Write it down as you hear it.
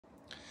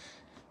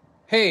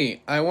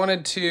Hey, I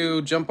wanted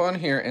to jump on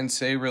here and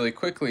say really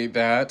quickly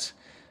that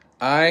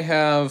I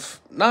have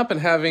not been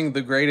having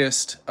the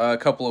greatest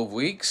couple of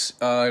weeks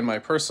in my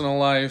personal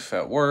life,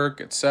 at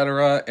work,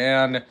 etc.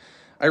 And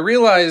I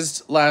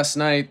realized last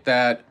night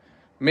that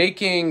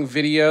making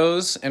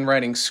videos and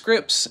writing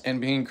scripts and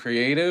being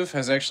creative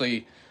has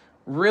actually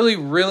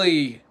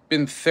really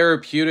been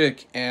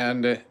therapeutic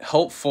and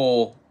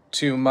helpful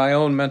to my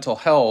own mental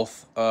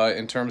health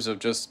in terms of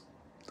just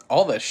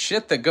all the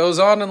shit that goes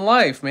on in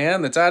life,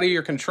 man, that's out of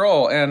your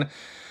control. And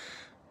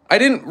I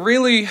didn't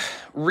really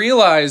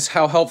realize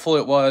how helpful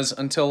it was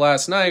until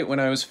last night when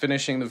I was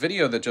finishing the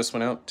video that just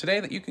went out today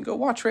that you can go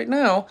watch right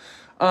now.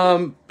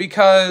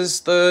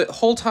 Because the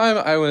whole time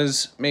I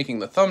was making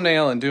the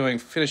thumbnail and doing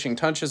finishing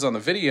touches on the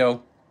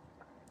video,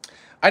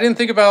 I didn't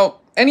think about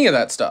any of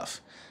that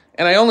stuff.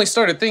 And I only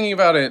started thinking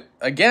about it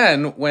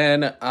again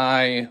when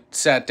I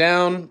sat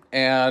down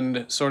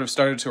and sort of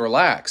started to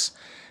relax.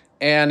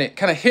 And it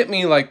kind of hit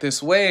me like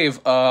this wave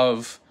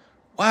of,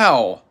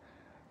 wow,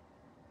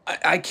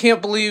 I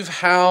can't believe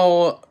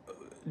how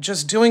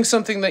just doing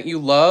something that you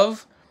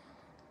love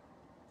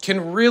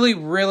can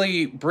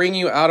really bring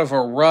you out of a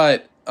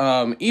rut,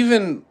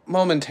 even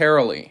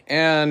momentarily.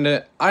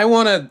 And I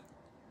want to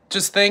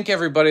just thank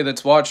everybody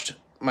that's watched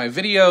my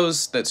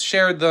videos, that's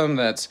shared them,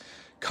 that's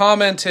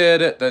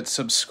commented, that's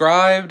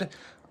subscribed.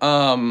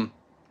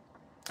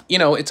 You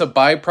know, it's a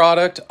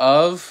byproduct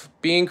of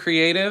being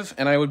creative,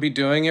 and I would be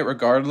doing it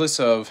regardless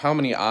of how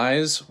many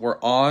eyes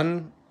were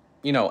on,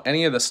 you know,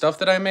 any of the stuff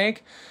that I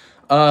make.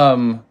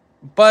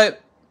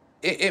 But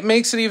it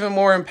makes it even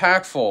more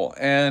impactful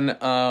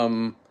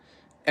and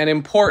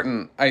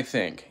important, I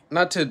think.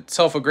 Not to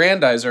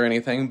self-aggrandize or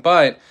anything,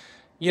 but,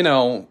 you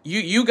know,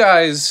 you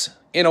guys,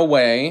 in a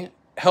way,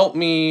 help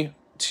me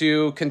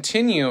to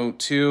continue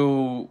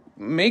to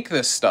make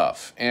this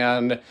stuff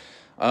and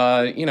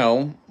you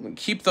know,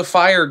 keep the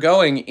fire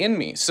going in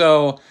me.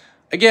 So,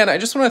 again, I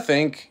just want to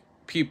thank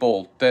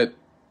people that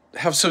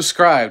have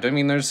subscribed. I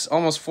mean, there's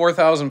almost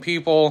 4,000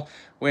 people,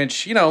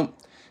 which, you know,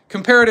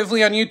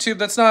 comparatively on YouTube,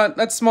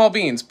 that's small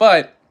beans,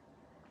 but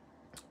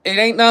it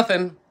ain't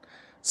nothing.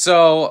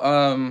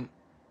 So,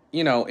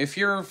 you know, if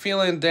you're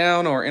feeling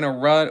down or in a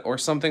rut or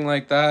something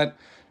like that,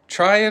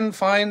 try and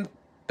find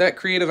that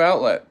creative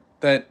outlet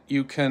that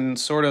you can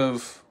sort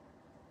of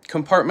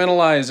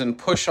compartmentalize and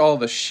push all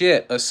the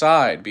shit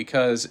aside,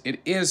 because it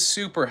is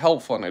super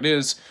helpful and it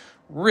is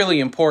really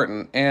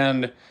important.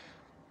 And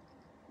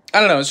I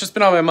don't know, it's just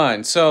been on my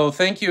mind. So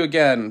thank you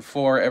again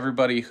for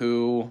everybody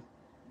for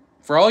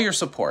all your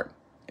support.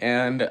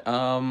 And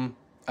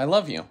I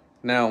love you.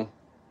 Now,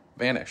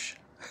 vanish.